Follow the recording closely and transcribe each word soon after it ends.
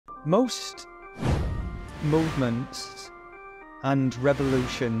Most movements and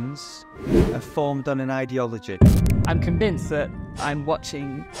revolutions are formed on an ideology. I'm convinced that I'm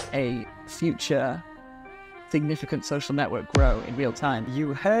watching a future significant social network grow in real time.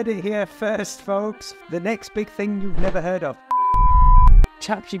 You heard it here first, folks. The next big thing you've never heard of.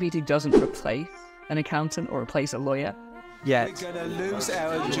 ChatGPT doesn't replace an accountant or replace a lawyer. Yet. We're going to lose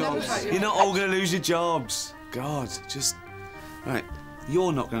our jobs. You're not all going to lose your jobs. God, just... Right,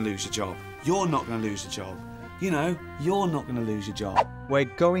 you're not going to lose your job. You're not going to lose your job. You know, you're not going to lose your job. We're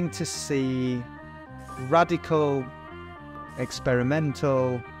going to see radical,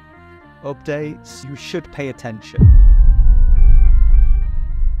 experimental updates. You should pay attention.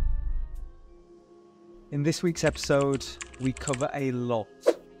 In this week's episode, we cover a lot.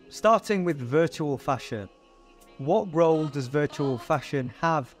 Starting with virtual fashion. What role does virtual fashion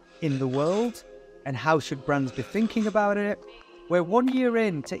have in the world? And how should brands be thinking about it? We're 1 year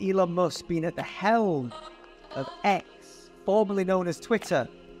in to Elon Musk being at the helm of X, formerly known as Twitter.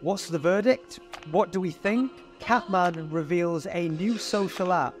 What's the verdict? What do we think? Catman reveals a new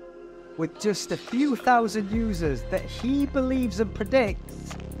social app with just a few thousand users that he believes and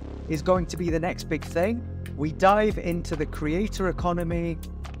predicts is going to be the next big thing. We dive into the creator economy,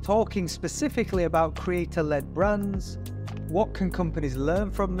 talking specifically about creator-led brands. What can companies learn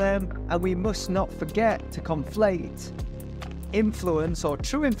from them? And we must not forget to conflate influence or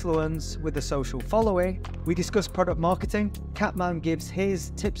true influence with a social following. We discuss product marketing. Catman gives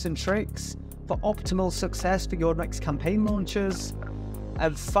his tips and tricks for optimal success for your next campaign launches.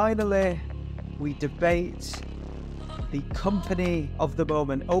 And finally, we debate the company of the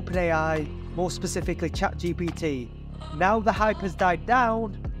moment, OpenAI, more specifically ChatGPT. Now the hype has died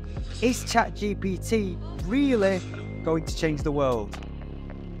down, is ChatGPT really going to change the world?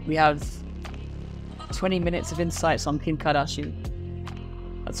 We have 20 minutes of insights on Kim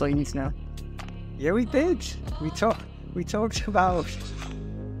Kardashian. That's all you need to know. Yeah, we did. We talked about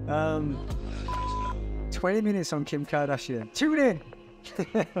 20 minutes on Kim Kardashian. Tune in.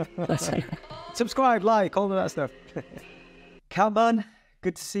 Subscribe, like, all of that stuff. Catman,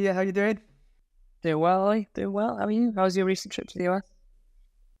 good to see you. How you doing? Doing well, Ollie. Doing well. How are you? How was your recent trip to the US?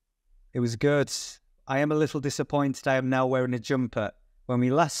 It was good. I am a little disappointed I am now wearing a jumper. When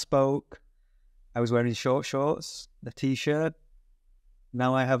we last spoke, I was wearing short shorts, the t-shirt.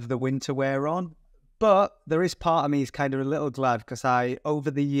 Now I have the winter wear on. But there is part of me is kind of a little glad because I,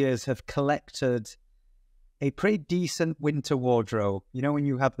 over the years, have collected a pretty decent winter wardrobe. You know, when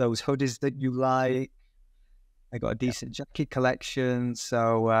you have those hoodies that you like. I got a decent jacket collection.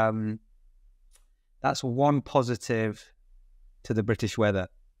 So that's one positive to the British weather.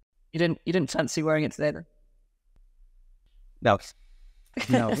 You didn't fancy wearing it today then? No.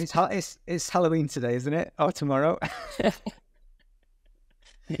 No, it's Halloween today, isn't it? Or tomorrow?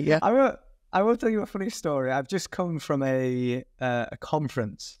 Yeah. I will tell you a funny story. I've just come from a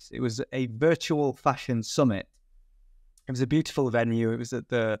conference. It was a virtual fashion summit. It was a beautiful venue. It was at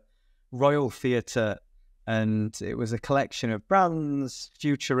the Royal Theatre, and it was a collection of brands,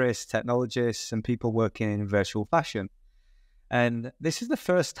 futurists, technologists, and people working in virtual fashion. And this is the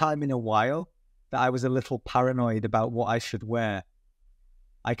first time in a while that I was a little paranoid about what I should wear.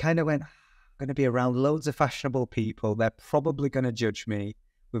 I kind of went, I'm going to be around loads of fashionable people. They're probably going to judge me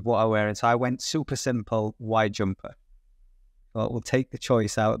with what I wear. And so I went super simple, white jumper. Well, we'll take the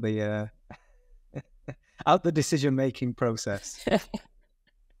choice out the decision-making process.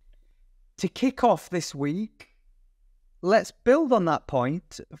 To kick off this week, let's build on that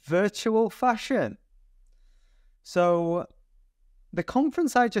point, virtual fashion. So the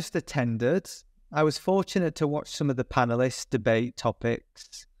conference I just attended, I was fortunate to watch some of the panelists debate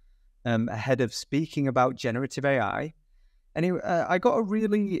topics ahead of speaking about generative AI. And I got a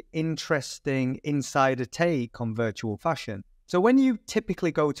really interesting insider take on virtual fashion. So when you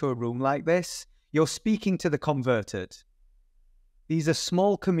typically go to a room like this, you're speaking to the converted. These are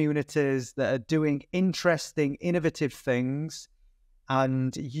small communities that are doing interesting, innovative things.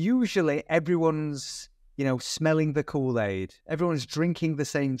 And usually everyone's, smelling the Kool-Aid. Everyone's drinking the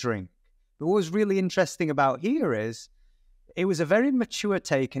same drink. But what was really interesting about here is it was a very mature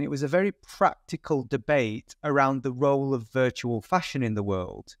take and it was a very practical debate around the role of virtual fashion in the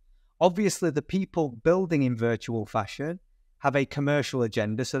world. Obviously, the people building in virtual fashion have a commercial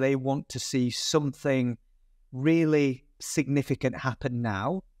agenda, so they want to see something really significant happen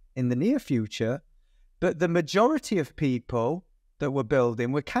now in the near future. But the majority of people that were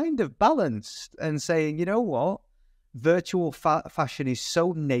building were kind of balanced and saying, you know what, virtual fashion is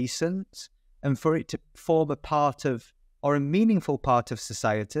so nascent, and for it to form a part of or a meaningful part of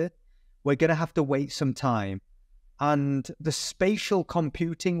society, we're going to have to wait some time. And the spatial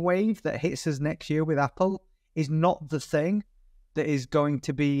computing wave that hits us next year with Apple is not the thing that is going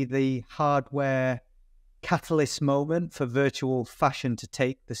to be the hardware catalyst moment for virtual fashion to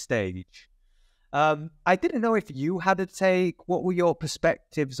take the stage. I didn't know if you had a take. What were your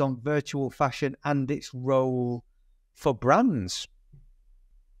perspectives on virtual fashion and its role for brands?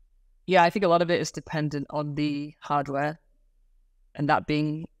 Yeah, I think a lot of it is dependent on the hardware and that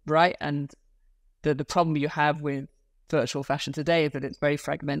being right. And the problem you have with virtual fashion today is that it's very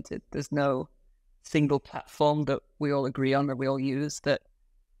fragmented. There's no single platform that we all agree on, that we all use, that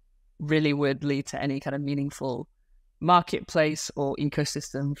really would lead to any kind of meaningful marketplace or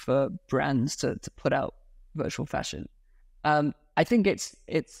ecosystem for brands to put out virtual fashion. I think it's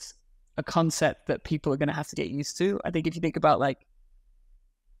a concept that people are going to have to get used to. I think if you think about, like,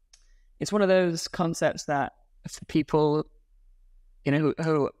 it's one of those concepts that for people, you know,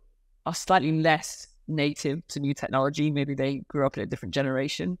 who are slightly less native to new technology, maybe they grew up in a different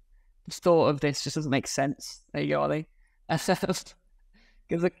generation, the thought of this just doesn't make sense. There you go, Ollie.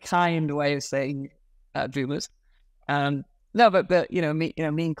 Gives a kind way of saying boomers. No, but me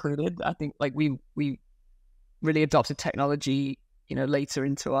included. I think, like, we really adopted technology, later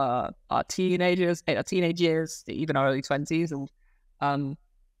into our teenage years, even our early 20s, and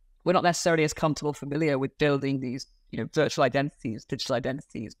we're not necessarily as comfortable, familiar with building these, virtual identities, digital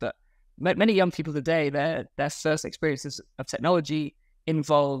identities. But many young people today, their first experiences of technology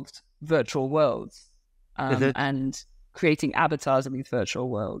involved virtual worlds and creating avatars in these virtual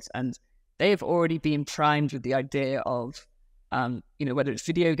worlds. And they have already been primed with the idea of, whether it's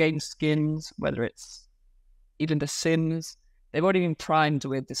video game skins, whether it's even The Sims, they've already been primed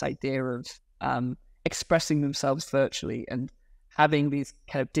with this idea of expressing themselves virtually and having these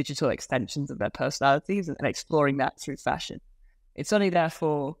kind of digital extensions of their personalities and exploring that through fashion. It's only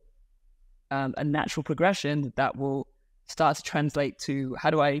therefore a natural progression that will start to translate to, how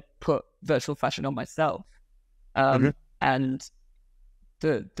do I put virtual fashion on myself? And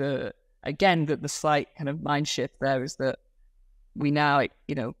the slight kind of mind shift there is that we now,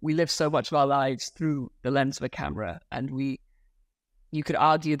 we live so much of our lives through the lens of a camera, and you could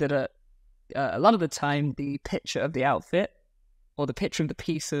argue that a lot of the time the picture of the outfit or the picture of the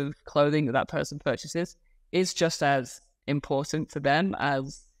piece of clothing that person purchases is just as important to them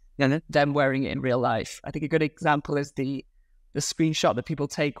as them wearing it in real life. I think a good example is the screenshot that people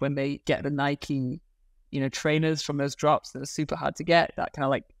take when they get the Nike, trainers from those drops that are super hard to get, that kind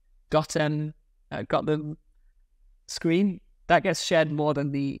of like got them screen, that gets shared more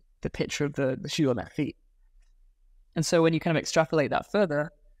than the picture of the shoe on their feet. And so when you kind of extrapolate that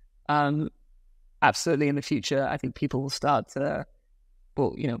further, absolutely in the future, I think people will start to,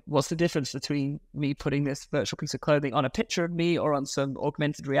 what's the difference between me putting this virtual piece of clothing on a picture of me or on some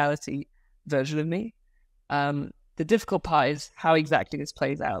augmented reality version of me? The difficult part is how exactly this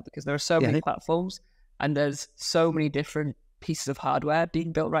plays out, because there are so many platforms and there's so many different pieces of hardware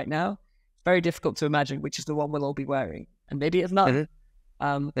being built right now. It's very difficult to imagine which is the one we'll all be wearing. And maybe it's not.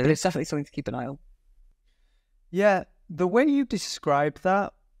 But it's definitely something to keep an eye on. Yeah, the way you described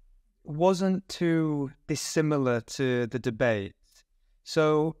that wasn't too dissimilar to the debate.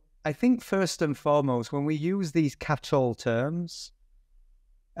 So I think first and foremost, when we use these catch-all terms,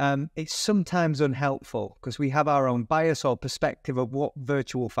 it's sometimes unhelpful because we have our own bias or perspective of what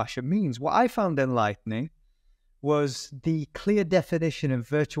virtual fashion means. What I found enlightening was the clear definition of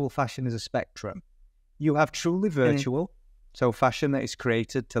virtual fashion as a spectrum. You have truly virtual, so fashion that is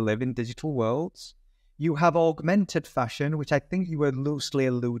created to live in digital worlds. You have augmented fashion, which I think you were loosely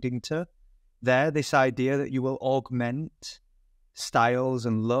alluding to there, this idea that you will augment styles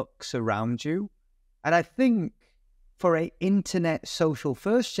and looks around you. And I think for an internet social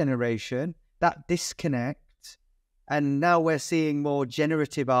first generation, that disconnect, and now we're seeing more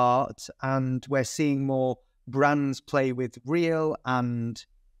generative art and we're seeing more brands play with real and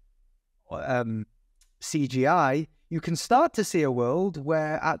CGI, you can start to see a world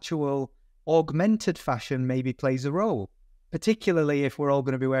where actual augmented fashion maybe plays a role, particularly if we're all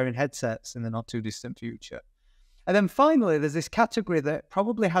going to be wearing headsets in the not too distant future. And then finally, there's this category that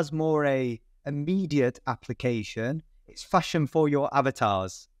probably has more a immediate application. It's fashion for your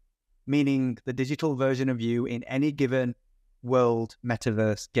avatars, meaning the digital version of you in any given world,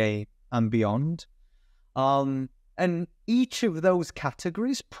 metaverse, game, and beyond. And each of those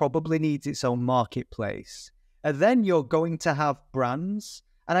categories probably needs its own marketplace. And then you're going to have brands.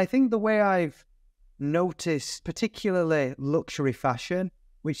 And I think the way I've noticed, particularly luxury fashion,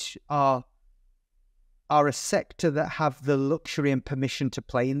 which are a sector that have the luxury and permission to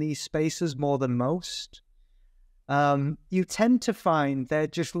play in these spaces more than most, you tend to find they're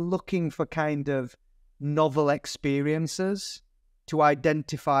just looking for kind of novel experiences to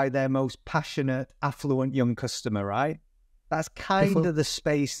identify their most passionate, affluent young customer, right? That's kind of the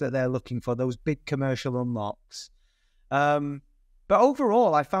space that they're looking for, those big commercial unlocks. But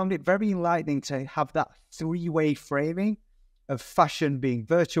overall, I found it very enlightening to have that three-way framing of fashion being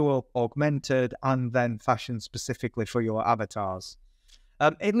virtual, augmented, and then fashion specifically for your avatars.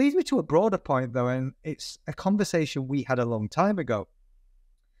 It leads me to a broader point, though, and it's a conversation we had a long time ago.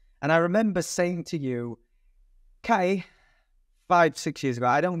 And I remember saying to you, Kai, 5-6 years ago,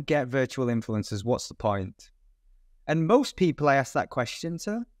 I don't get virtual influencers. What's the point? And most people I asked that question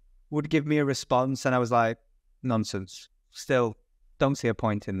to would give me a response, and I was like, nonsense. Still, don't see a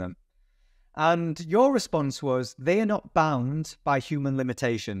point in them. And your response was, they are not bound by human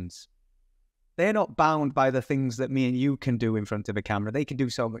limitations. They're not bound by the things that me and you can do in front of a camera. They can do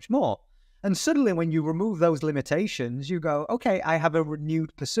so much more. And suddenly when you remove those limitations, you go, okay, I have a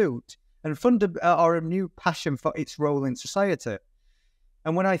renewed pursuit and or a new passion for its role in society.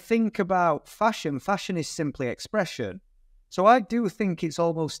 And when I think about fashion, fashion is simply expression. So I do think it's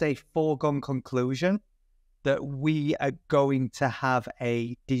almost a foregone conclusion that we are going to have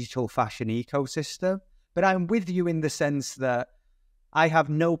a digital fashion ecosystem. But I'm with you in the sense that I have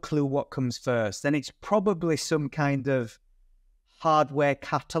no clue what comes first. And it's probably some kind of hardware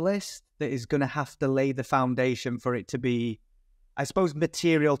catalyst that is going to have to lay the foundation for it to be, I suppose,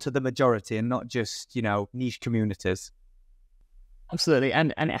 material to the majority and not just, niche communities. Absolutely.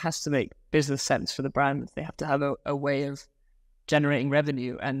 And it has to make business sense for the brands. They have to have a way of generating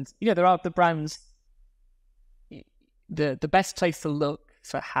revenue. And, there are the brands, the best place to look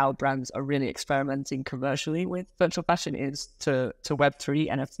for how brands are really experimenting commercially with virtual fashion is to Web3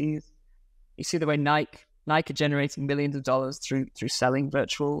 NFTs. You see the way Nike are generating millions of dollars through selling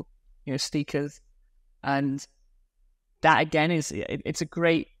virtual, sneakers. And that again it's a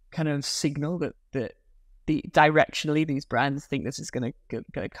great kind of signal that directionally these brands think this is going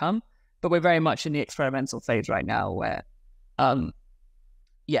to come. But we're very much in the experimental phase right now where,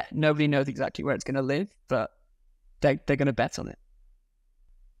 nobody knows exactly where it's going to live, but they're going to bet on it.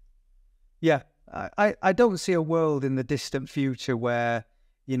 Yeah, I don't see a world in the distant future where,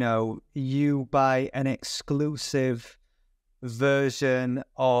 you buy an exclusive version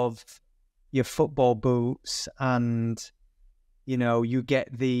of your football boots and, you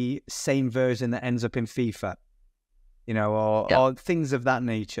get the same version that ends up in FIFA, or things of that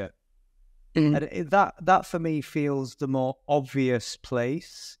nature. And that for me feels the more obvious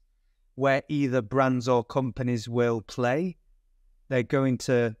place where either brands or companies will play. They're going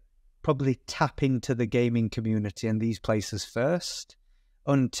to probably tap into the gaming community and these places first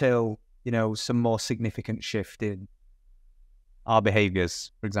until, some more significant shift in our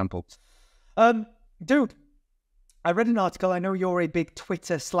behaviors, for example. Dude, I read an article. I know you're a big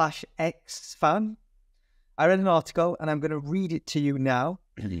Twitter/X fan. I read an article and I'm going to read it to you now.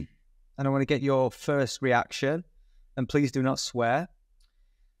 And I want to get your first reaction. And please do not swear.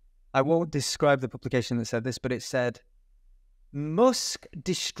 I won't describe the publication that said this, but it said, Musk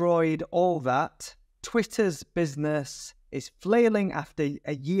destroyed all that. Twitter's business is flailing after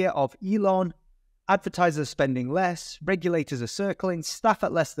a year of Elon. Advertisers spending less, regulators are circling, staff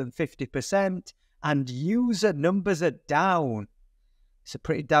at less than 50%, and user numbers are down. It's a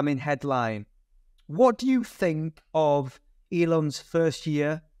pretty damning headline. What do you think of Elon's first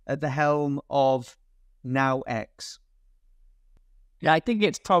year at the helm of now X? Yeah, I think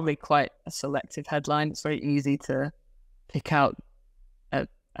it's probably quite a selective headline. It's very easy to pick out a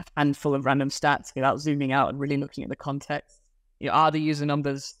handful of random stats without zooming out and really looking at the context. Are the user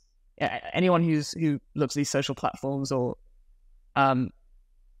numbers? Anyone who looks at these social platforms or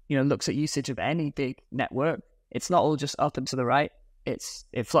looks at usage of any big network, it's not all just up and to the right. It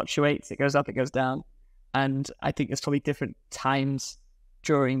fluctuates. It goes up. It goes down. And I think there's probably different times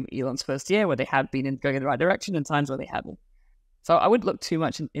during Elon's first year where they have been going in the right direction and times where they haven't. So I wouldn't look too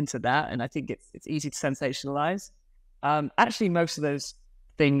much into that. And I think it's easy to sensationalize. Actually, most of those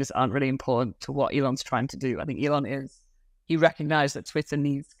things aren't really important to what Elon's trying to do. I think he recognized that Twitter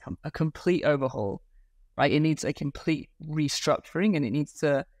needs a complete overhaul, right? It needs a complete restructuring, and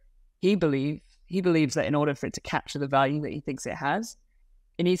he believes that in order for it to capture the value that he thinks it has,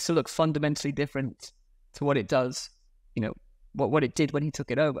 it needs to look fundamentally different to what it does, what it did when he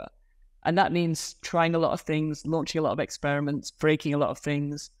took it over. And that means trying a lot of things, launching a lot of experiments, breaking a lot of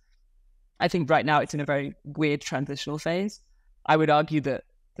things. I think right now it's in a very weird transitional phase. I would argue that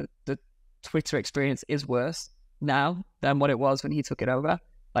the Twitter experience is worse now than what it was when he took it over.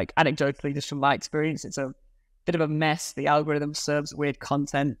 Like anecdotally, just from my experience, it's a bit of a mess. The algorithm serves weird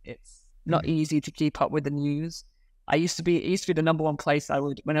content. It's not easy to keep up with the news. It used to be the number one place I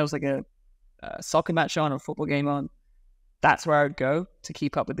would, when I was like a a soccer match on or a football game on, that's where I would go to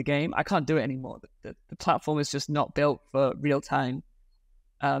keep up with the game. I can't do it anymore. The platform is just not built for real-time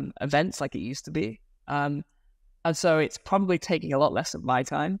events like it used to be. And so it's probably taking a lot less of my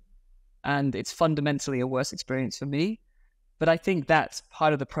time, and it's fundamentally a worse experience for me. But I think that's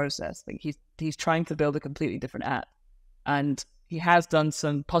part of the process. Like he's trying to build a completely different app, and he has done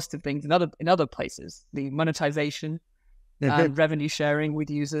some positive things in other places. The monetization and revenue sharing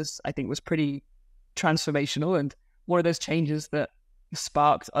with users, I think, was pretty transformational, and one of those changes that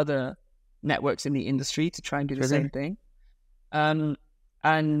sparked other networks in the industry to try and do the same thing.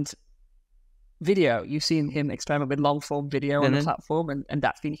 And video, you've seen him experiment with long form video on the platform, and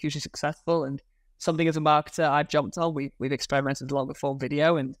that's been hugely successful. And something as a marketer I've jumped on. We've experimented with longer form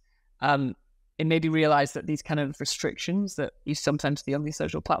video, and it made me realize that these kind of restrictions that you sometimes see on these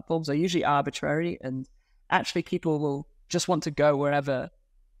social platforms are usually arbitrary, and actually people will just want to go wherever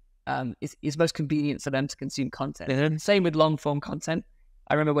is most convenient for them to consume content. Same with long form content.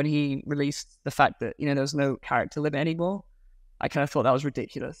 I remember when he released the fact that, there was no character limit anymore. I kind of thought that was a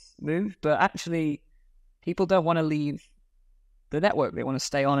ridiculous move, but actually people don't want to leave the network. They want to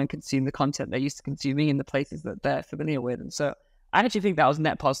stay on and consume the content they're used to consuming in the places that they're familiar with. And so I actually think that was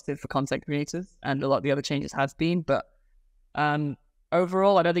net positive for content creators, and a lot of the other changes has been. But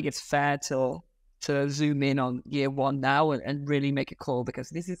overall, I don't think it's fair to zoom in on year one now and really make a call, because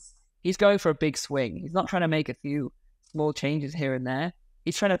he's going for a big swing. He's not trying to make a few small changes here and there.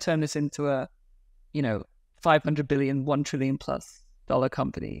 He's trying to turn this into a, $500 billion, $1 trillion plus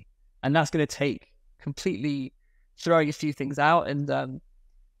company. And that's going to take completely throwing a few things out and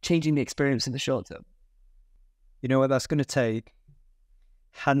changing the experience in the short term. You know what that's going to take?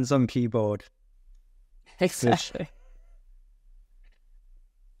 Hands on keyboard. Exactly.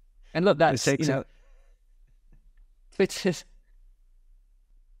 And look, that's, Twitter's,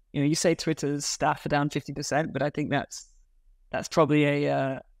 you say Twitter's staff are down 50%, but I think that's probably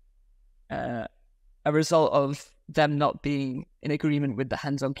a result of them not being in agreement with the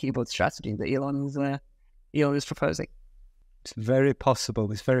hands-on keyboard strategy that Elon is proposing. It's very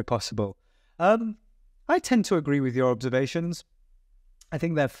possible. It's very possible. I tend to agree with your observations. I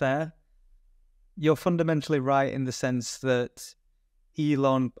think they're fair. You're fundamentally right in the sense that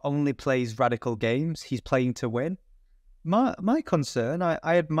Elon only plays radical games. He's playing to win. My concern, I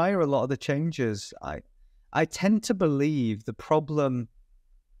admire a lot of the changes. I tend to believe the problem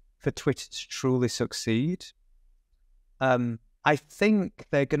for Twitter to truly succeed, I think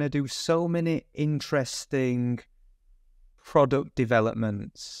they're going to do so many interesting product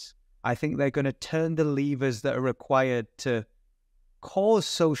developments. I think they're going to turn the levers that are required to cause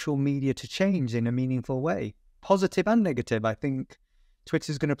social media to change in a meaningful way, positive and negative. I think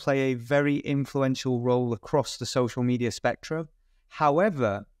Twitter's going to play a very influential role across the social media spectrum.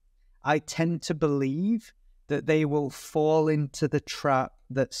 However, I tend to believe that they will fall into the trap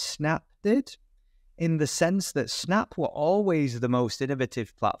that Snap did, in the sense that Snap were always the most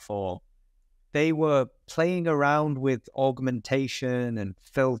innovative platform. They were playing around with augmentation and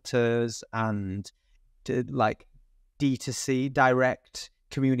filters and D2C, direct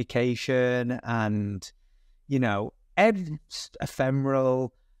communication, and,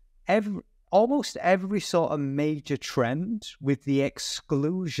 ephemeral, almost every sort of major trend, with the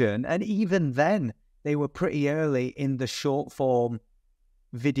exclusion. And even then, they were pretty early in the short form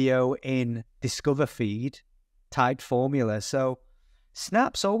video in Discover feed type formula. So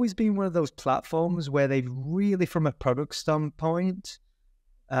Snap's always been one of those platforms where they've really, from a product standpoint,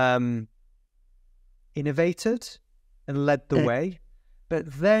 innovated and led the way.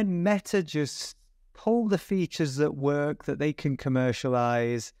 But then Meta just pull the features that work, that they can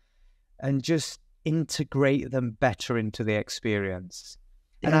commercialize, and just integrate them better into the experience.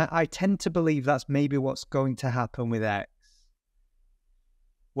 And I tend to believe that's maybe what's going to happen with X.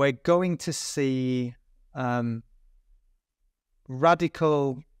 We're going to see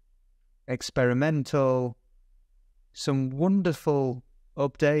radical, experimental, some wonderful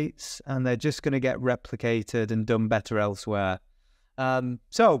updates, and they're just going to get replicated and done better elsewhere.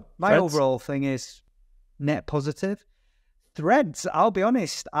 So my overall thing is net positive. Threads, I'll be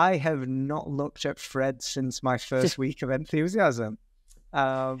honest, I have not looked at Threads since my first week of enthusiasm. You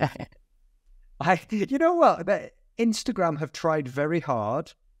know what? Instagram have tried very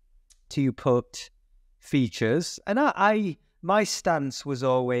hard to put features, and my stance was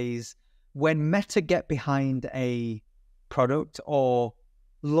always, when Meta get behind a product or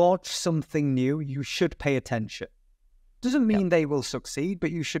launch something new, you should pay attention. Doesn't mean they will succeed,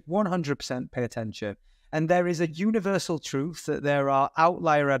 but you should 100% pay attention. And there is a universal truth that there are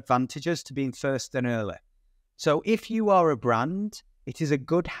outlier advantages to being first and early. So if you are a brand, it is a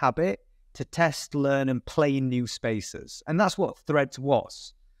good habit to test, learn, and play in new spaces. And that's what Threads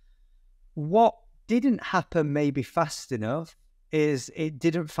was. What didn't happen maybe fast enough is it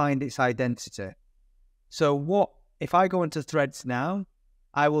didn't find its identity. So if I go into Threads now,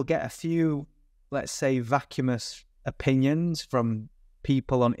 I will get a few, let's say, vacuous opinions from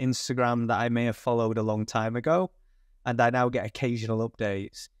people on Instagram that I may have followed a long time ago, and I now get occasional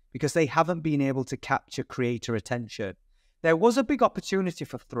updates because they haven't been able to capture creator attention. There was a big opportunity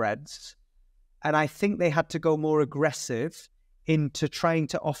for Threads, and I think they had to go more aggressive into trying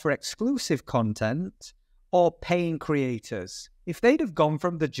to offer exclusive content or paying creators. If they'd have gone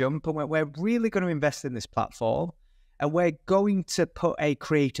from the jump and went, we're really going to invest in this platform, and we're going to put a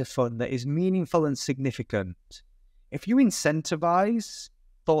creator fund that is meaningful and significant, if you incentivize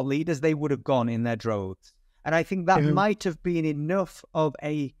thought leaders, they would have gone in their droves. And I think that might have been enough of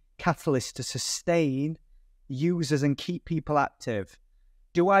a catalyst to sustain users and keep people active.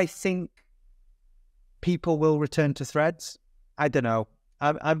 Do I think people will return to Threads? I don't know.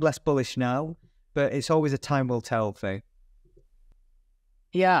 I'm less bullish now, but it's always a time will tell thing.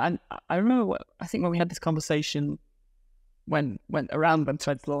 Yeah, and I remember, I think when we had this conversation when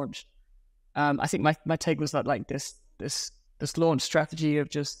Threads launched, I think my take was that like this launch strategy of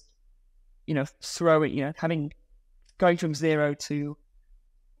just, going from 0 to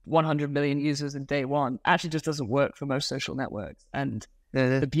 100 million users in day one actually just doesn't work for most social networks. And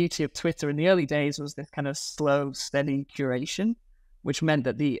the beauty of Twitter in the early days was this kind of slow, steady curation, which meant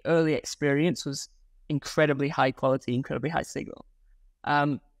that the early experience was incredibly high quality, incredibly high signal.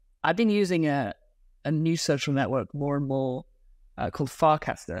 I've been using a new social network more and more called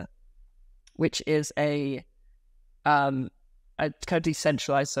Farcaster, which is a kind of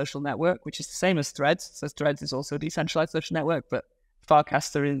decentralized social network, which is the same as Threads. So Threads is also a decentralized social network, but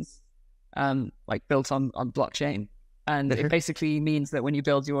Farcaster is built on blockchain. And it basically means that when you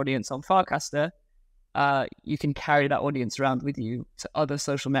build your audience on Farcaster, you can carry that audience around with you to other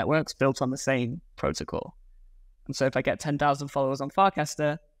social networks built on the same protocol. And so if I get 10,000 followers on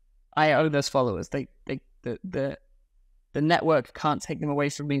Farcaster, I own those followers. The network can't take them away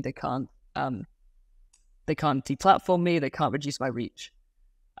from me. They can't deplatform me. They can't reduce my reach.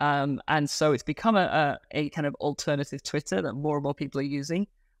 And so it's become a kind of alternative Twitter that more and more people are using.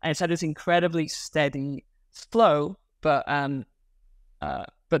 And it's had this incredibly steady flow, but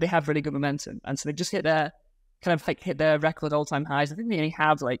they have really good momentum. And so they just hit their record all-time highs. I think they only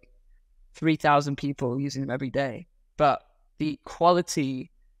have 3,000 people using them every day. But the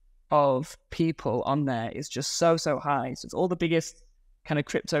quality of people on there is just so high. So it's all the biggest kind of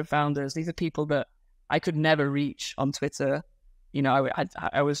crypto founders. These are people that I could never reach on Twitter.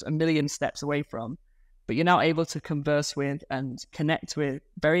 I was a million steps away from. But you're now able to converse with and connect with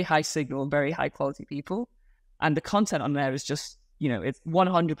very high signal, very high quality people. And the content on there is just, it's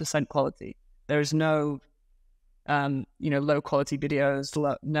 100% quality. There is no, low quality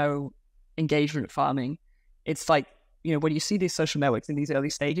videos, no engagement farming. It's like, when you see these social networks in these early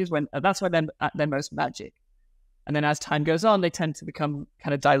stages, that's when they're at their most magic. And then as time goes on, they tend to become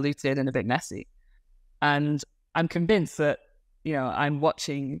kind of diluted and a bit messy. And I'm convinced that, I'm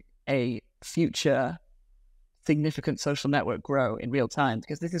watching a future significant social network grow in real time,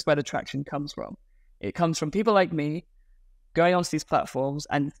 because this is where the traction comes from. It comes from people like me going onto these platforms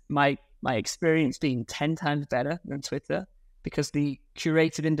and my experience being 10 times better than Twitter, because the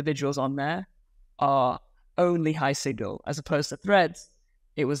curated individuals on there are only high signal, as opposed to Threads.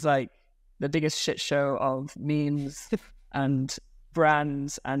 It was like the biggest shit show of memes and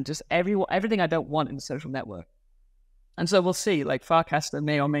brands and just everything I don't want in the social network. And so we'll see, Farcaster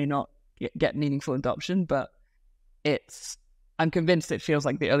may or may not get meaningful adoption, but I'm convinced it feels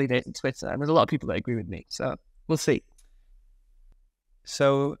like the early days of Twitter, and there's a lot of people that agree with me, so we'll see.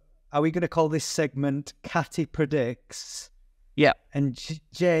 So are we going to call this segment Catty Predicts? Yeah. And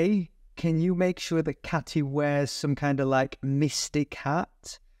Jay, can you make sure that Catty wears some kind of mystic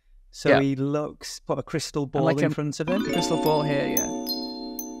hat? So he put a crystal ball in front of him? Crystal ball here, yeah.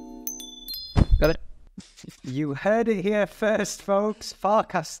 Got it? You heard it here first, folks.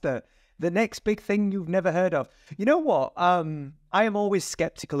 Farcaster, the next big thing you've never heard of. You know what? I am always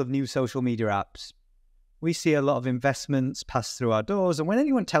skeptical of new social media apps. We see a lot of investments pass through our doors, and when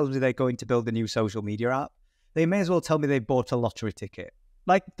anyone tells me they're going to build a new social media app, they may as well tell me they bought a lottery ticket.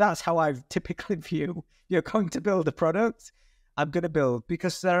 That's how I typically view, you're going to build a product, I'm going to build,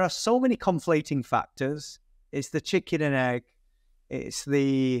 because there are so many conflating factors. It's the chicken and egg. It's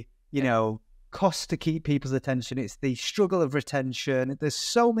the, cost to keep people's attention. It's the struggle of retention. There's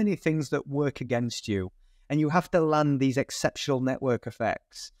so many things that work against you, and you have to land these exceptional network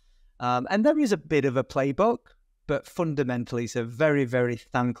effects. And there is a bit of a playbook, but fundamentally it's a very, very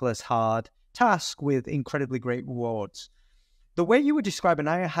thankless, hard task with incredibly great rewards. The way you were describing,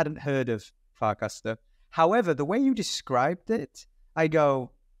 I hadn't heard of Farcaster. However, the way you described it,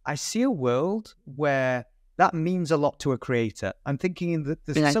 I see a world where that means a lot to a creator. I'm thinking in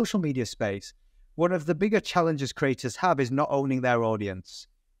the social media space, one of the bigger challenges creators have is not owning their audience.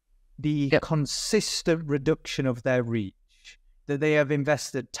 The consistent reduction of their reach, that they have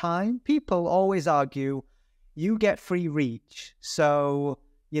invested time. People always argue, you get free reach, so,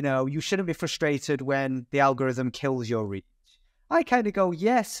 you shouldn't be frustrated when the algorithm kills your reach. I kind of go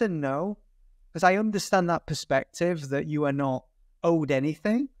yes and no, because I understand that perspective that you are not owed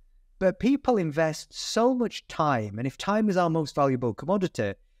anything, but people invest so much time, and if time is our most valuable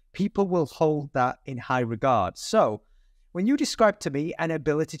commodity, people will hold that in high regard. So when you describe to me an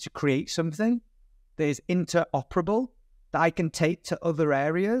ability to create something that is interoperable, that I can take to other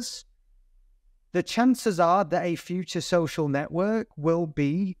areas, the chances are that a future social network will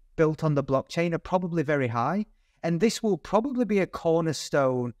be built on the blockchain are probably very high. And this will probably be a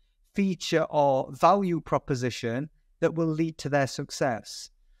cornerstone feature or value proposition that will lead to their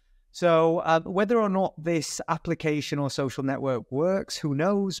success. So whether or not this application or social network works, who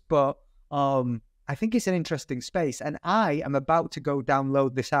knows? But I think it's an interesting space. And I am about to go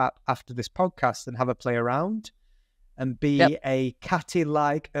download this app after this podcast and have a play around and be a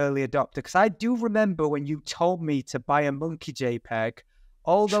Catty-like early adopter. Because I do remember when you told me to buy a monkey JPEG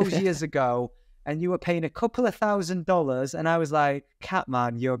all those years ago, and you were paying a couple of $1,000s, and I was like,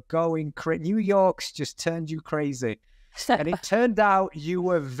 Catman, you're going crazy. New York's just turned you crazy. And it turned out you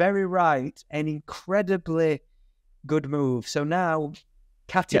were very right. An incredibly good move. So now,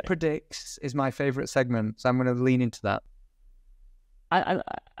 Catty Predicts is my favorite segment, so I'm going to lean into that.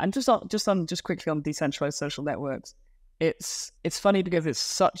 And just quickly on decentralized social networks, it's funny because it's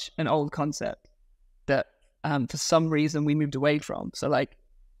such an old concept that for some reason we moved away from. So like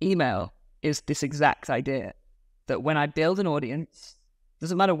email is this exact idea that when I build an audience,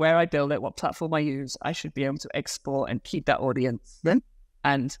 doesn't matter where I build it, what platform I use, I should be able to export and keep that audience.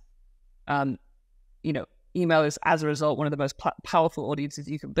 And email is, as a result, one of the most powerful audiences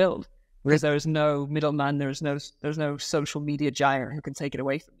you can build, because there is no middleman, there's no social media giant who can take it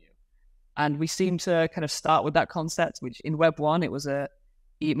away from you. And we seem to kind of start with that concept, which in Web 1,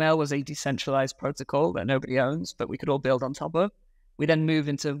 email was a decentralized protocol that nobody owns, but we could all build on top of. We then move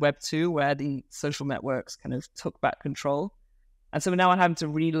into Web 2, where the social networks kind of took back control. And so now I'm having to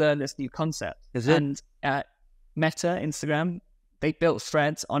relearn this new concept. And Meta, Instagram, they built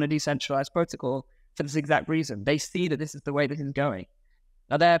Threads on a decentralized protocol for this exact reason. They see that this is the way this is going.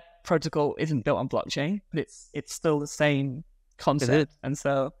 Now, their protocol isn't built on blockchain, but it's still the same concept. And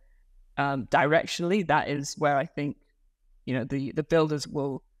so directionally, that is where I think, the builders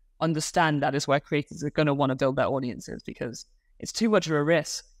will understand that is where creators are going to want to build their audiences, because it's too much of a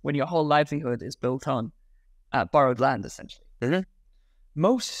risk when your whole livelihood is built on borrowed land, essentially.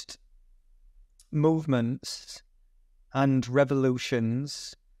 Most movements and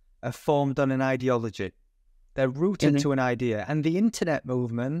revolutions are formed on an ideology. They're rooted to an idea. And the internet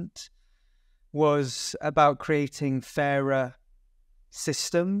movement was about creating fairer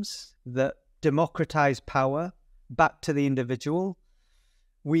systems that democratize power back to the individual.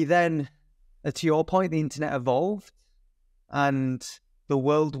 We then, to your point, the internet evolved, and the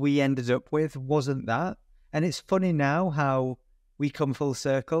world we ended up with wasn't that. And it's funny now how we come full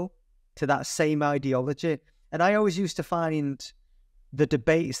circle to that same ideology. And I always used to find the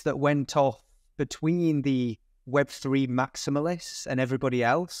debates that went off between the Web3 maximalists and everybody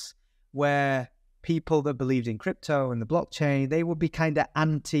else, where people that believed in crypto and the blockchain, they would be kind of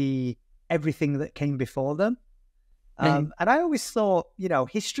anti everything that came before them. And I always thought,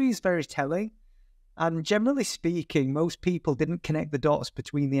 history is very telling. And generally speaking, most people didn't connect the dots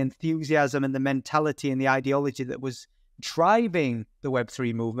between the enthusiasm and the mentality and the ideology that was driving the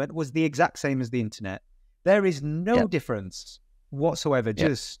Web3 movement was the exact same as the internet. There is no difference whatsoever.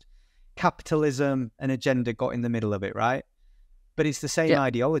 Just capitalism and agenda got in the middle of it, right? But it's the same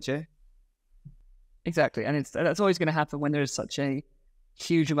ideology. Exactly. And that's always going to happen when there's such a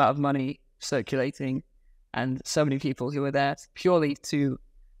huge amount of money circulating and so many people who are there purely to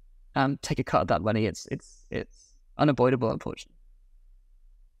take a cut of that money. It's unavoidable, unfortunately.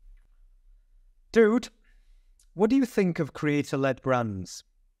 Dude, what do you think of creator-led brands?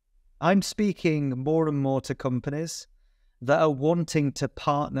 I'm speaking more and more to companies that are wanting to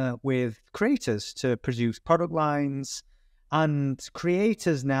partner with creators to produce product lines, and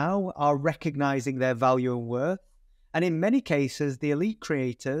creators now are recognizing their value and worth. And in many cases, the elite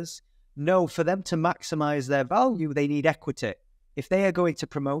creators know for them to maximize their value, they need equity. If they are going to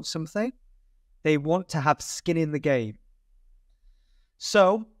promote something, They want to have skin in the game.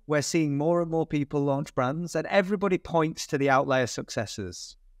 So we're seeing more and more people launch brands, and everybody points to the outlier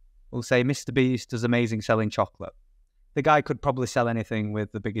successes. We'll say Mr. Beast does amazing selling chocolate. The guy could probably sell anything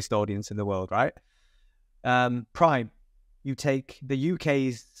with the biggest audience in the world, right? Prime, you take the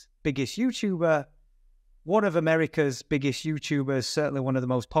UK's biggest YouTuber, one of America's biggest YouTubers, certainly one of the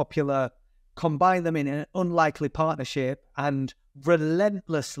most popular, combine them in an unlikely partnership and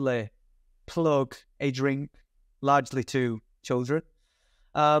relentlessly plug a drink largely to children.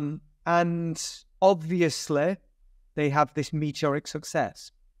 And obviously, they have this meteoric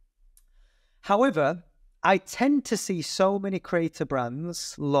success. However, I tend to see so many creator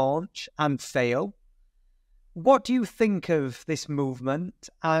brands launch and fail. What do you think of this movement?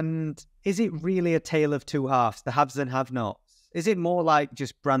 And is it really a tale of two halves, the haves and have-nots? Is it more like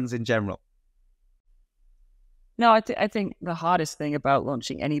just brands in general? No, I think the hardest thing about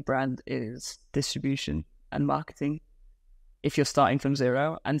launching any brand is distribution and marketing if you're starting from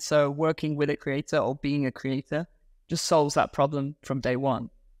zero. And so working with a creator or being a creator just solves that problem from day one.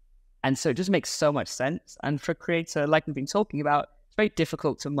 And so it just makes so much sense. And for a creator, like we've been talking about, it's very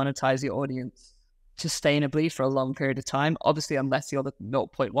difficult to monetize your audience sustainably for a long period of time, obviously, unless you're the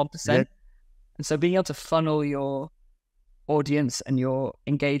 0.1%. Yeah. And so being able to funnel your audience and your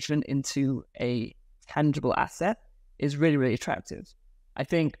engagement into a tangible asset is really, really attractive. I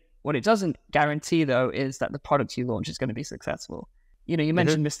think what it doesn't guarantee, though, is that the product you launch is going to be successful. You know, you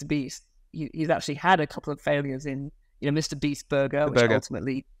mentioned Mr. Beast. He's actually had a couple of failures in, Mr. Beast Burger, which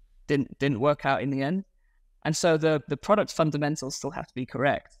ultimately didn't work out in the end. And so the product fundamentals still have to be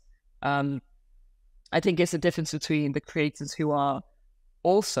correct. I think it's a difference between the creators who are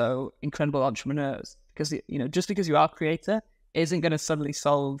also incredible entrepreneurs, because, just because you are a creator isn't going to suddenly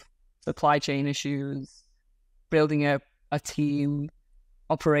solve supply chain issues, building a team,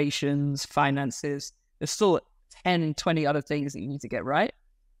 operations, finances. There's still 10, 20 other things that you need to get right.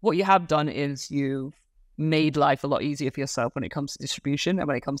 What you have done is you've made life a lot easier for yourself when it comes to distribution and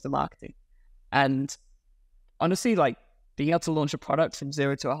when it comes to marketing. And honestly, like, being able to launch a product from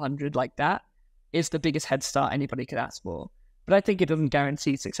 0 to 100 like that is the biggest head start anybody could ask for. But I think it doesn't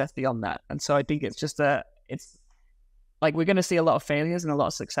guarantee success beyond that. And so I think it's just it's like, we're going to see a lot of failures and a lot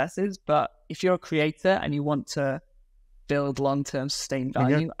of successes, but if you're a creator and you want to build long-term sustained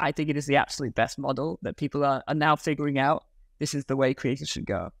value, I think it is the absolute best model that people are now figuring out. This is the way creators should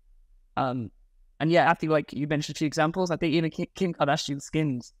go. And yeah, I think, like you mentioned a few examples, I think even Kim Kardashian's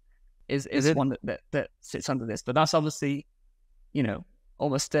Skims is one that sits under this. But that's obviously,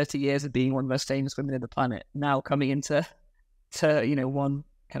 almost 30 years of being one of the most famous women in the planet, now coming into one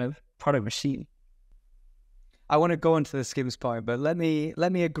kind of product machine. I want to go on to the Skims point, but let me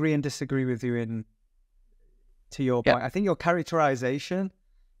agree and disagree with you to your point. I think your characterization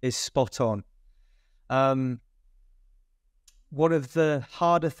is spot on. One of the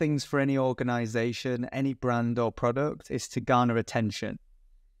harder things for any organization, any brand or product, is to garner attention.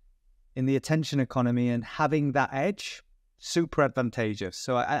 In the attention economy, and having that edge, super advantageous.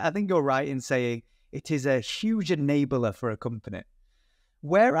 So I think you're right in saying it is a huge enabler for a company.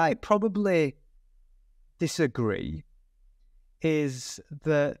 Where I probably disagree is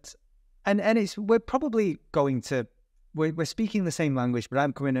that, and we're probably going to, we're speaking the same language, but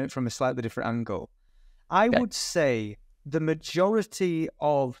I'm coming at it from a slightly different angle. I would say the majority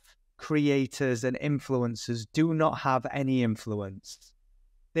of creators and influencers do not have any influence.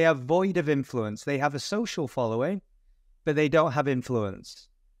 They are void of influence. They have a social following, but they don't have influence.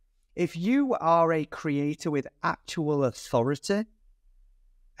 If you are a creator with actual authority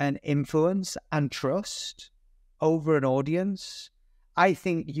and influence and trust over an audience, I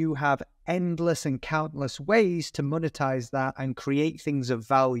think you have endless and countless ways to monetize that and create things of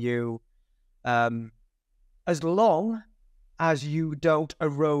value, as long as you don't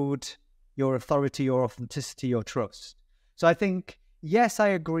erode your authority, your authenticity, your trust. So I think, yes, I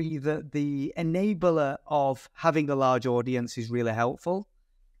agree that the enabler of having a large audience is really helpful.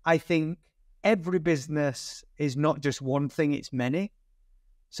 I think every business is not just one thing, it's many.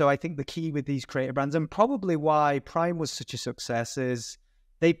 So I think the key with these creator brands, and probably why Prime was such a success, is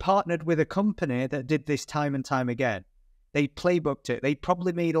they partnered with a company that did this time and time again. They playbooked it. They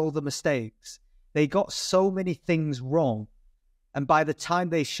probably made all the mistakes. They got so many things wrong. And by the time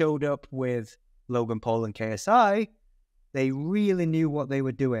they showed up with Logan Paul and KSI, they really knew what they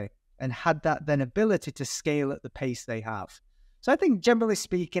were doing and had that then ability to scale at the pace they have. So I think, generally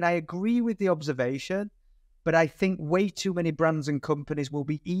speaking, I agree with the observation, but I think way too many brands and companies will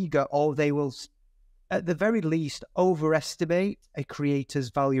be eager, or they will, at the very least, overestimate a creator's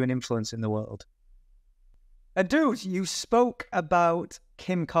value and influence in the world. And dude, you spoke about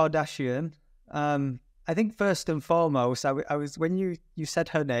Kim Kardashian I think first and foremost, I was when you said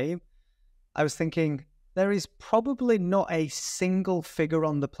her name, I was thinking there is probably not a single figure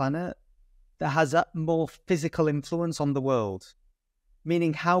on the planet that has that more physical influence on the world.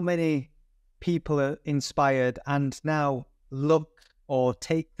 Meaning how many people are inspired and now look or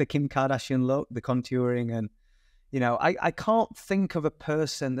take the Kim Kardashian look, the contouring, and I can't think of a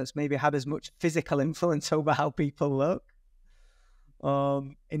person that's maybe had as much physical influence over how people look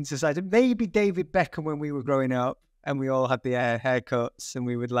in society. Maybe David Beckham when we were growing up and we all had the haircuts and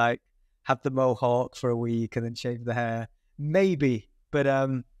we would like have the mohawk for a week and then shave the hair. Maybe, but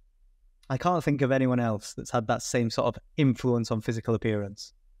I can't think of anyone else that's had that same sort of influence on physical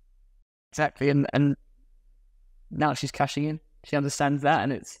appearance. Exactly, and now she's cashing in. She understands that,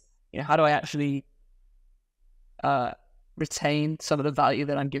 and it's, how do I actually retain some of the value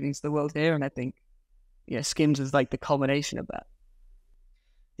that I'm giving to the world here? And I think, Skims is like the culmination of that.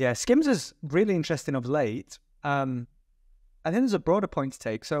 Yeah, Skims is really interesting of late. I think there's a broader point to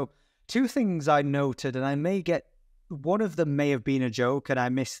take. So 2 things I noted, and I may get, one of them may have been a joke and I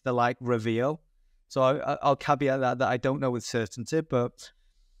missed the reveal. So I'll caveat that I don't know with certainty, but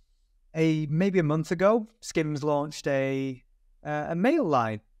maybe a month ago, Skims launched a male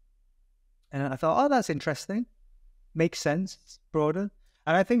line. And I thought, oh, that's interesting. Makes sense. It's broader.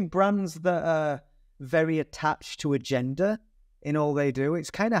 And I think brands that are very attached to a gender in all they do, it's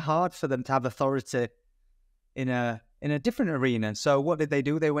kind of hard for them to have authority in a different arena. So what did they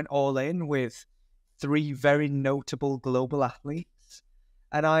do? They went all in with 3 very notable global athletes.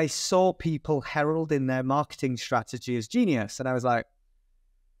 And I saw people heralding their marketing strategy as genius. And I was like,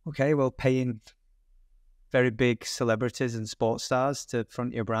 okay, well, paying very big celebrities and sports stars to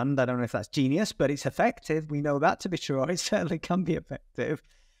front your brand, I don't know if that's genius, but it's effective. We know that to be true. It certainly can be effective.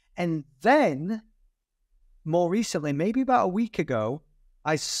 And then, more recently, maybe about a week ago,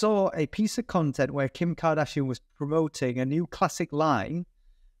 I saw a piece of content where Kim Kardashian was promoting a new classic line,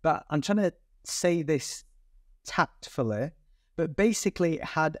 but I'm trying to say this tactfully, but basically it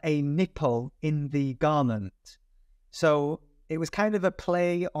had a nipple in the garment. So it was kind of a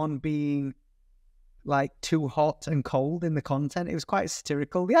play on being too hot and cold in the content. It was quite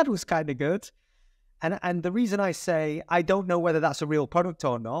satirical. The ad was kind of good. And the reason I say I don't know whether that's a real product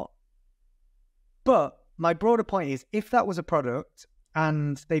or not, but my broader point is if that was a product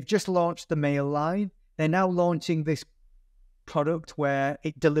and they've just launched the male line, they're now launching this product where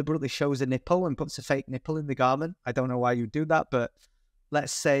it deliberately shows a nipple and puts a fake nipple in the garment. I don't know why you do that, but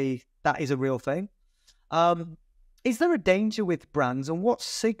let's say that is a real thing. Is there a danger with brands, and what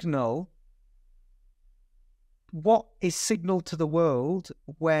is signaled to the world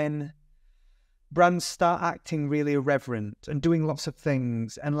when brands start acting really irreverent and doing lots of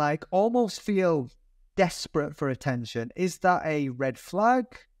things and almost feel desperate for attention? Is that a red flag,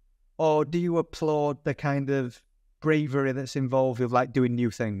 or do you applaud the kind of bravery that's involved with doing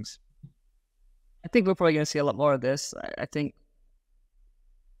new things? I think we're probably going to see a lot more of this. I think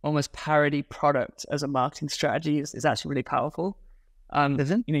almost parody product as a marketing strategy is actually really powerful.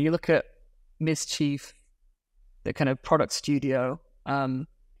 You look at Mischief, the kind of product studio,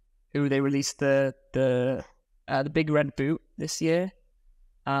 who they released the big red boot this year.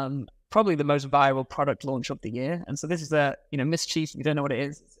 Probably the most viral product launch of the year. And so this is Mischief, if you don't know what it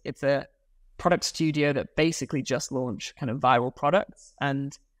is, it's a product studio that basically just launched kind of viral products.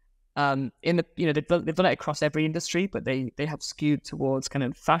 And they've done it across every industry, but they have skewed towards kind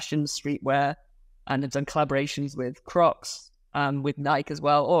of fashion, streetwear, and have done collaborations with Crocs, with Nike as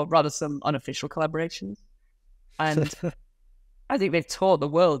well, or rather some unofficial collaborations. And I think they've taught the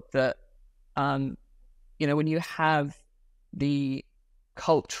world that, when you have the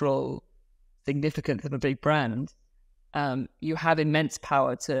cultural significance of a big brand, you have immense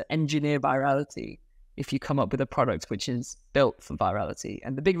power to engineer virality if you come up with a product which is built for virality.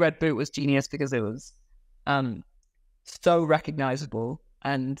 And the big red boot was genius because it was so recognizable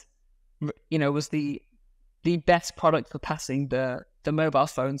and was the best product for passing the mobile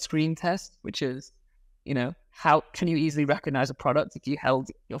phone screen test, which is how can you easily recognize a product if you held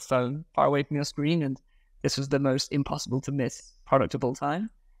your phone far away from your screen? And this was the most impossible to miss product of all time.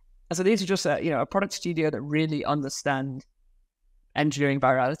 And so these are just a product studio that really understand engineering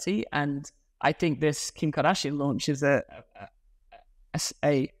virality. And I think this Kim Kardashian launch is a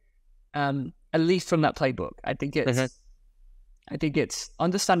leaf from that playbook. I think it's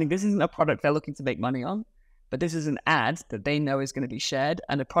understanding this isn't a product they're looking to make money on, but this is an ad that they know is going to be shared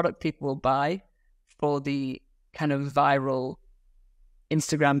and a product people will buy for the kind of viral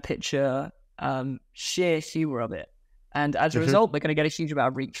Instagram picture, sheer humor of it. And as a result, they're going to get a huge amount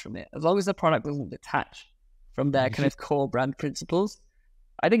of reach from it. As long as the product doesn't detach from their kind of core brand principles,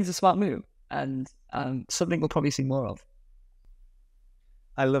 I think it's a smart move. and something we'll probably see more of.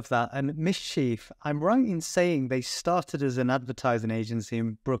 I love that. And Mischief, I'm right in saying they started as an advertising agency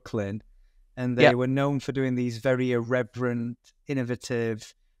in Brooklyn, and they were known for doing these very irreverent,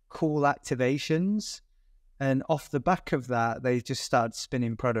 innovative, cool activations. And off the back of that, they just started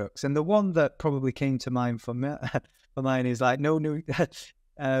spinning products. And the one that probably came to mind for mine is like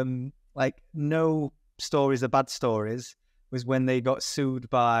no stories are bad stories. Was when they got sued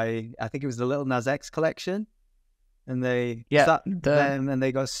by, I think it was the Little Nas X collection. And they then and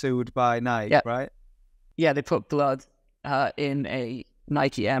they got sued by Nike, right? Yeah, they put blood in a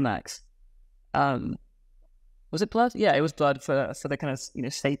Nike Air Max. Was it blood? Yeah, it was blood for the kind of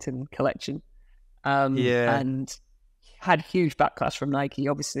Satan collection. And had huge backlash from Nike.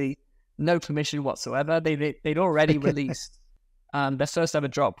 Obviously, no permission whatsoever. They'd already released their first ever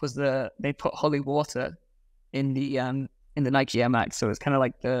drop was they put holy water in the Nike Air Max, so it's kind of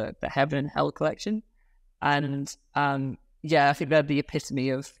like the Heaven and Hell collection. And I think they're the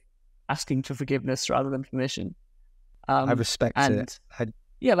epitome of asking for forgiveness rather than permission. I respect it.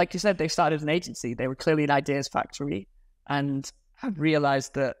 Yeah, like you said, they started as an agency. They were clearly an ideas factory, and have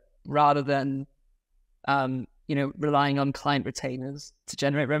realized that rather than relying on client retainers to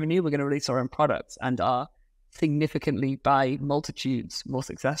generate revenue, we're going to release our own products, and are significantly by multitudes more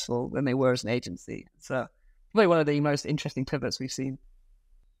successful than they were as an agency. So probably one of the most interesting pivots we've seen.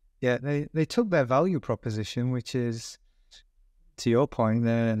 Yeah, they took their value proposition, which is, to your point,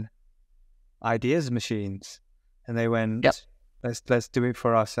 they're ideas machines, and they went, let's do it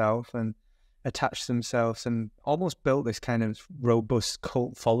for ourselves, and attach themselves, and almost built this kind of robust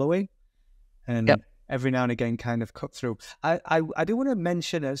cult following, and every now and again kind of cut through. I do want to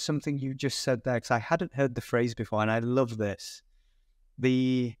mention something you just said there, because I hadn't heard the phrase before, and I love this.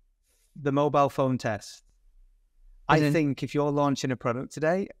 The mobile phone test. I think if you're launching a product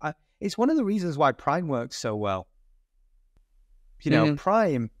today, it's one of the reasons why Prime works so well.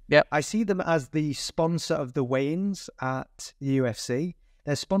 Prime, I see them as the sponsor of the weigh-ins at the UFC.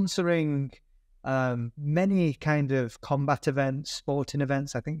 They're sponsoring many kind of combat events, sporting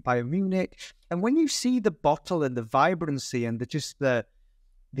events, I think Bayern Munich. And when you see the bottle and the vibrancy and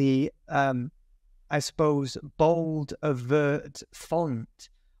the I suppose, bold, overt font,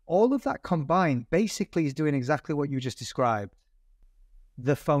 all of that combined basically is doing exactly what you just described.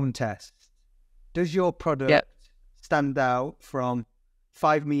 The phone test. Does your product stand out from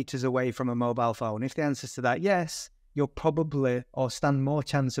 5 meters away from a mobile phone? If the answer is to that, yes, you'll probably or stand more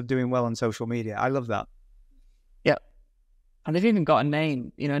chance of doing well on social media. I love that. Yeah. And they've even got a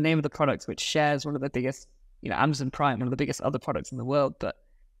name, a name of the product which shares one of the biggest, Amazon Prime, one of the biggest other products in the world. But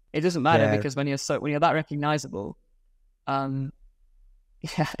it doesn't matter because when you're that recognizable, they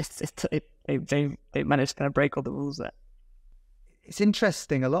managed to kind of break all the rules there. It's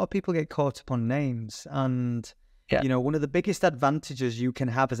interesting. A lot of people get caught up on names, and one of the biggest advantages you can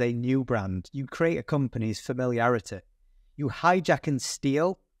have as a new brand, you create a company's familiarity. You hijack and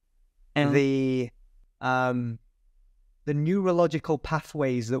steal the neurological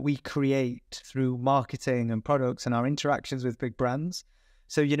pathways that we create through marketing and products and our interactions with big brands.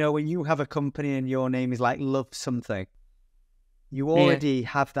 So, when you have a company and your name is like Love Something, you already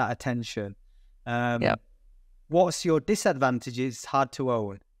have that attention. What's your disadvantage is hard to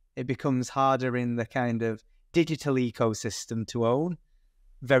own. It becomes harder in the kind of digital ecosystem to own.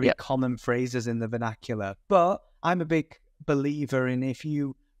 Very common phrases in the vernacular. But I'm a big believer in if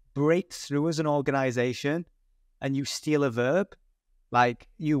you break through as an organization and you steal a verb, like,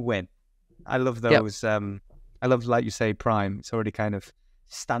 you win. I love those. I love, like you say, Prime. It's already kind of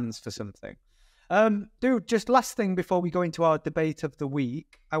stands for something. Dude, just last thing before we go into our debate of the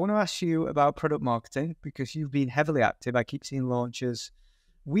week, I want to ask you about product marketing, because you've been heavily active. I keep seeing launches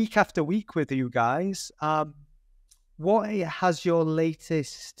week after week with you guys. What has your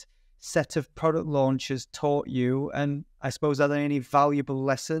latest set of product launches taught you? And I suppose, are there any valuable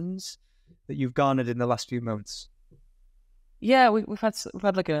lessons that you've garnered in the last few months? Yeah, we've had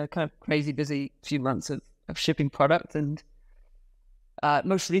like a kind of crazy busy few months of shipping product, and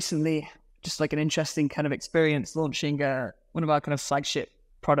most recently, just like an interesting kind of experience launching one of our kind of flagship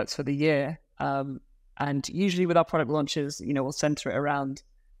products for the year. And usually with our product launches, we'll center it around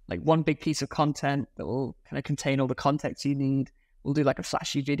like one big piece of content that will kind of contain all the context you need. We'll do like a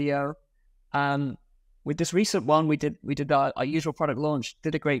flashy video. With this recent one, we did our usual product launch,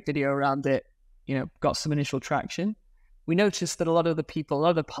 did a great video around it, got some initial traction. We noticed that a lot of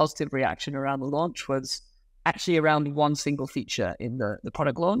the positive reaction around the launch was actually around one single feature in the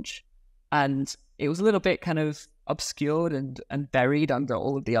product launch. And it was a little bit kind of obscured and buried under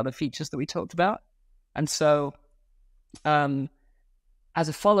all of the other features that we talked about. And so as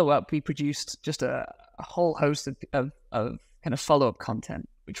a follow-up, we produced just a whole host of kind of follow-up content,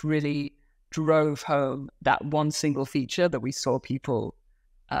 which really drove home that one single feature that we saw people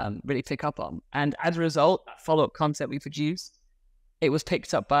really pick up on. And as a result, that follow-up content we produced, it was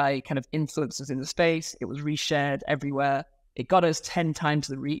picked up by kind of influencers in the space. It was reshared everywhere. It got us 10 times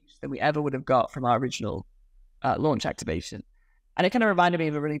the reach than we ever would have got from our original launch activation. And it kind of reminded me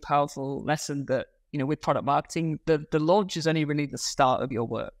of a really powerful lesson that, with product marketing, the launch is only really the start of your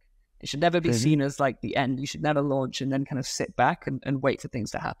work. It should never be seen as like the end. You should never launch and then kind of sit back and wait for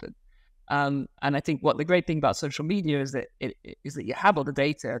things to happen. And I think what the great thing about social media is that you have all the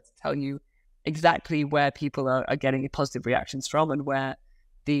data to tell you exactly where people are getting positive reactions from and where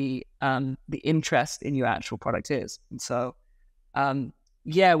the interest in your actual product is. And so,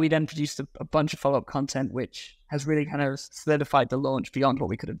 we then produced a bunch of follow-up content, which has really kind of solidified the launch beyond what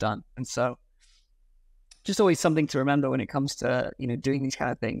we could have done. And so just always something to remember when it comes to, doing these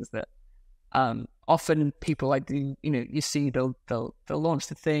kind of things, that often people like you see they'll launch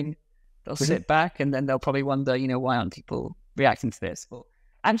the thing, they'll sit back, and then they'll probably wonder, why aren't people reacting to this? Well,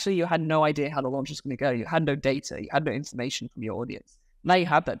 actually, you had no idea how the launch was going to go. You had no data. You had no information from your audience. Now you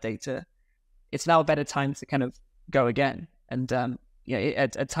have that data. It's now a better time to kind of go again. And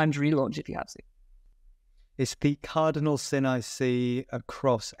at times relaunch if you have to. It's the cardinal sin I see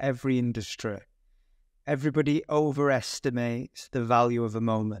across every industry. Everybody overestimates the value of a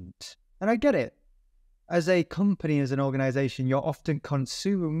moment. And I get it. As a company, as an organization, you're often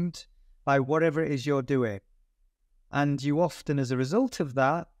consumed by whatever it is you're doing. And you often, as a result of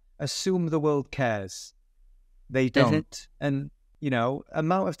that, assume the world cares. They don't. And,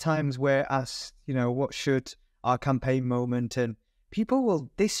 amount of times we're asked, what should our campaign moment, and people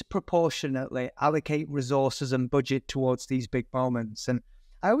will disproportionately allocate resources and budget towards these big moments. And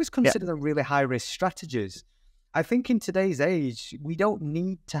I always consider them really high-risk strategies. I think in today's age, we don't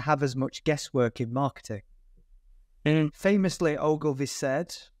need to have as much guesswork in marketing. Famously, Ogilvy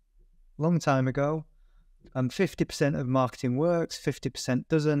said, a long time ago, 50% of marketing works, 50%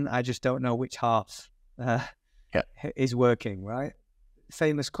 doesn't. I just don't know which half is working, right?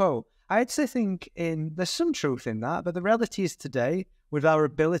 Famous quote. I actually think there's some truth in that, but the reality is today, with our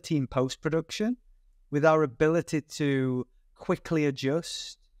ability in post-production, with our ability to quickly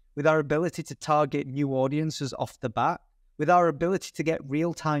adjust, with our ability to target new audiences off the bat, with our ability to get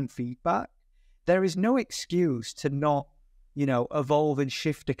real-time feedback, there is no excuse to not, evolve and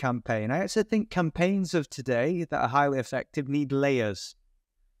shift a campaign. I actually think campaigns of today that are highly effective need layers.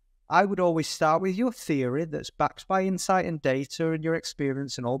 I would always start with your theory that's backed by insight and data and your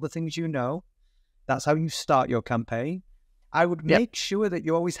experience and all the things you know. That's how you start your campaign. I would make sure that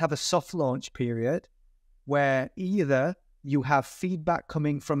you always have a soft launch period where either you have feedback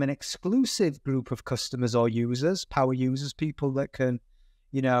coming from an exclusive group of customers or users, power users, people that can,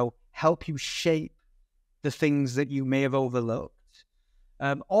 help you shape the things that you may have overlooked,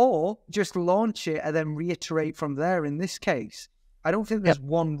 or just launch it and then reiterate from there. In this case, I don't think there's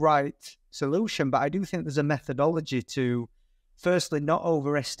one right solution, but I do think there's a methodology to, firstly, not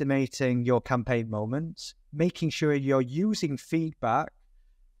overestimating your campaign moments, making sure you're using feedback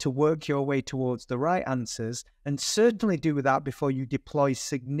to work your way towards the right answers, and certainly do that before you deploy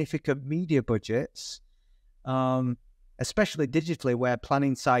significant media budgets, especially digitally where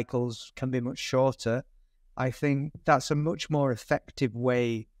planning cycles can be much shorter. I think that's a much more effective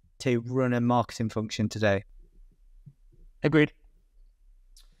way to run a marketing function today. Agreed.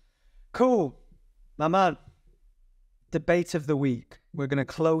 Cool. My man, debate of the week. We're going to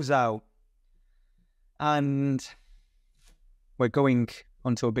close out, and we're going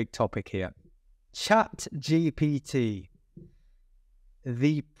onto a big topic here. ChatGPT,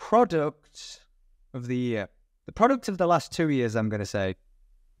 the product of the year. The product of the last 2 years, I'm going to say.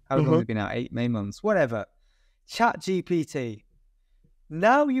 How long has it been out? 8 May months, whatever. ChatGPT.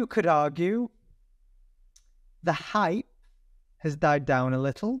 Now you could argue the hype has died down a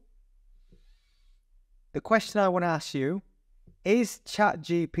little. The question I want to ask you, is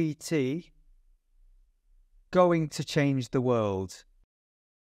ChatGPT going to change the world?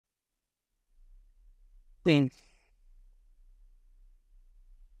 I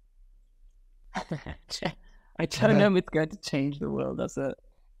don't know if it's going to change the world.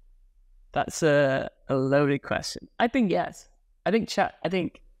 That's a loaded question. I think yes. I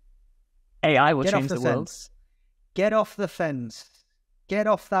think AI will change the world. Get off the fence. Get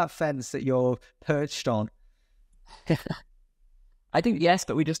off that fence that you're perched on. I think yes,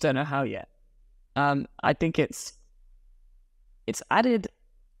 but we just don't know how yet. I think it's added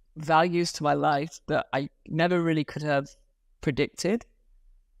values to my life that I never really could have predicted,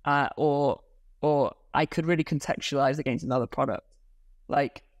 or I could really contextualize against another product.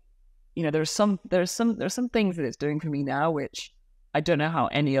 Like, there are some things that it's doing for me now which I don't know how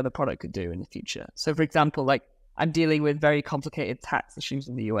any other product could do in the future. So, for example, like I'm dealing with very complicated tax issues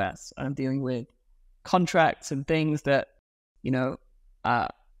in the US, and I'm dealing with contracts and things that,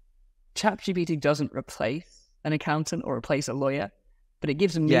 ChatGPT doesn't replace an accountant or replace a lawyer, but it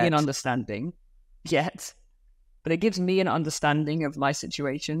gives me an understanding. But it gives me an understanding of my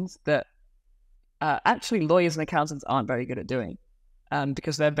situations that actually lawyers and accountants aren't very good at doing,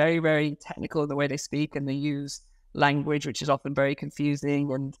 because they're very, very technical in the way they speak, and they use language which is often very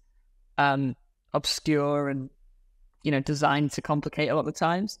confusing and obscure and designed to complicate a lot of the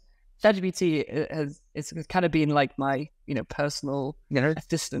times. ChatGPT it's kind of been like my personal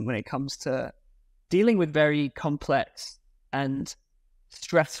assistant when it comes to dealing with very complex and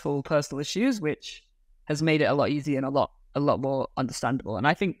stressful personal issues, which has made it a lot easier and a lot more understandable. And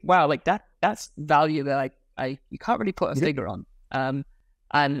I think, wow, like that's value that you can't really put a figure on.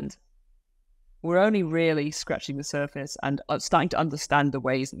 And we're only really scratching the surface and starting to understand the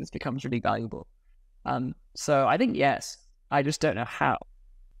ways that this becomes really valuable. So I think yes, I just don't know how.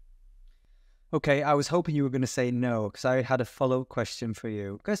 Okay, I was hoping you were going to say no, because I had a follow-up question for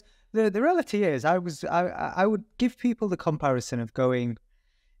you. Because the reality is, I would give people the comparison of going,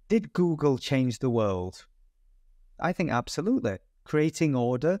 did Google change the world? I think absolutely. Creating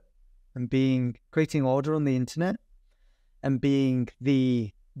order on the internet and being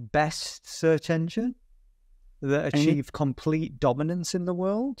the best search engine that achieved complete dominance in the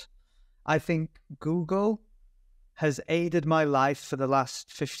world. I think Google has aided my life for the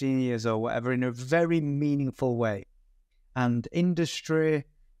last 15 years or whatever in a very meaningful way. And industry,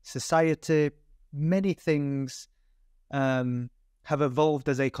 society, many things have evolved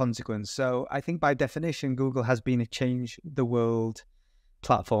as a consequence. So I think by definition, Google has been a change the world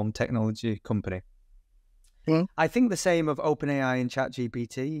platform technology company. I think the same of OpenAI and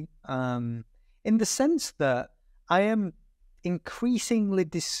ChatGPT, in the sense that I am increasingly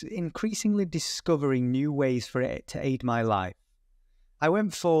discovering new ways for it to aid my life. I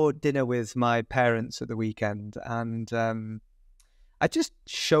went for dinner with my parents at the weekend, and I just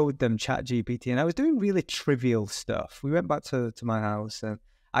showed them ChatGPT, and I was doing really trivial stuff. We went back to my house, and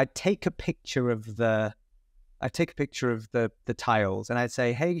I'd take a picture of the tiles, and I'd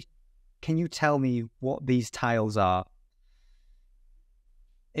say, "Hey, can you tell me what these tiles are?"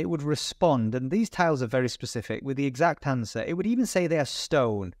 It would respond, and these tiles are very specific with the exact answer. It would even say they are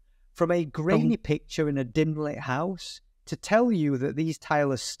stone. From a grainy picture in a dim lit house, to tell you that these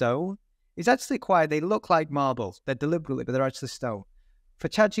tiles are stone is actually they look like marbles. They're deliberately, but they're actually stone. For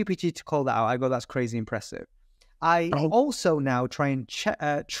ChatGPT to call that out, I go, that's crazy impressive. I also now try and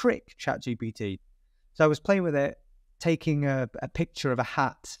trick ChatGPT. So I was playing with it, taking a picture of a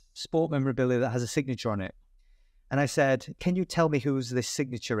hat, sport memorabilia that has a signature on it. And I said, can you tell me whose this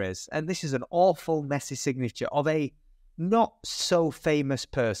signature is? And this is an awful, messy signature of a not so famous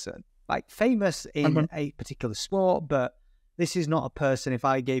person. Like famous in a particular sport, but this is not a person. If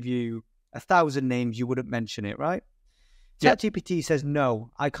I gave you 1,000 names, you wouldn't mention it, right? ChatGPT says,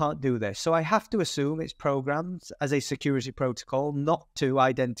 no, I can't do this. So I have to assume it's programmed as a security protocol not to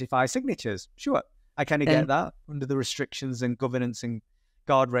identify signatures. Sure, I kind of get that under the restrictions and governance and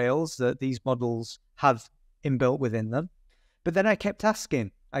guardrails that these models have inbuilt within them. But then I kept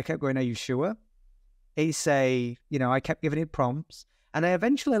asking. I kept going, are you sure? I kept giving it prompts. And I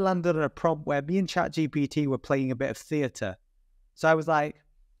eventually landed on a prompt where me and ChatGPT were playing a bit of theatre. So I was like,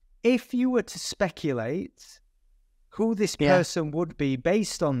 if you were to speculate who this person would be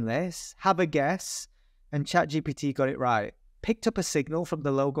based on this, have a guess. And ChatGPT got it right. Picked up a signal from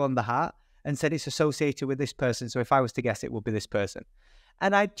the logo on the hat and said it's associated with this person. So if I was to guess, it would be this person.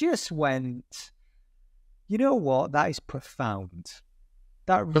 And I just went, you know what? That is profound.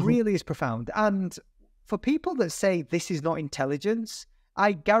 That really is profound. And for people that say this is not intelligence,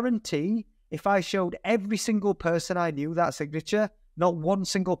 I guarantee if I showed every single person I knew that signature, not one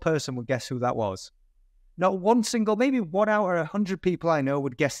single person would guess who that was. Not one single, maybe 1 out of 100 people I know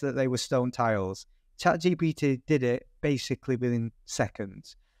would guess that they were stone tiles. ChatGPT did it basically within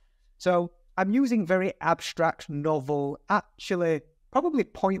seconds. So I'm using very abstract, novel, actually probably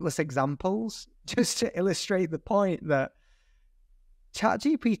pointless examples just to illustrate the point that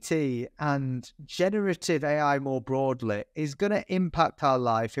ChatGPT and generative AI more broadly is going to impact our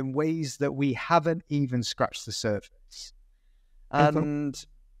life in ways that we haven't even scratched the surface. And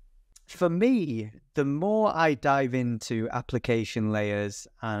for me, the more I dive into application layers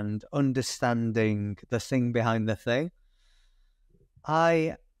and understanding the thing behind the thing,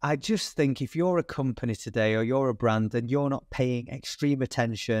 I just think if you're a company today or you're a brand and you're not paying extreme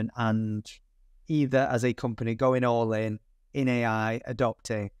attention and either as a company going all in in AI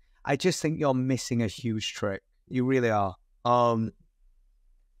adopting. I just think you're missing a huge trick. You really are.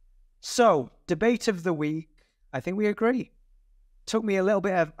 So, debate of the week. I think we agree. Took me a little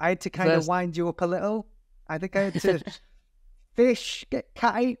bit I had to kind of wind you up a little. I think I had to get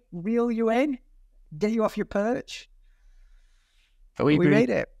Catty, reel you in, get you off your perch. But we made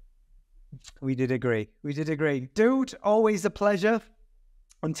it. We did agree. Dude, always a pleasure.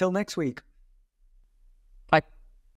 Until next week.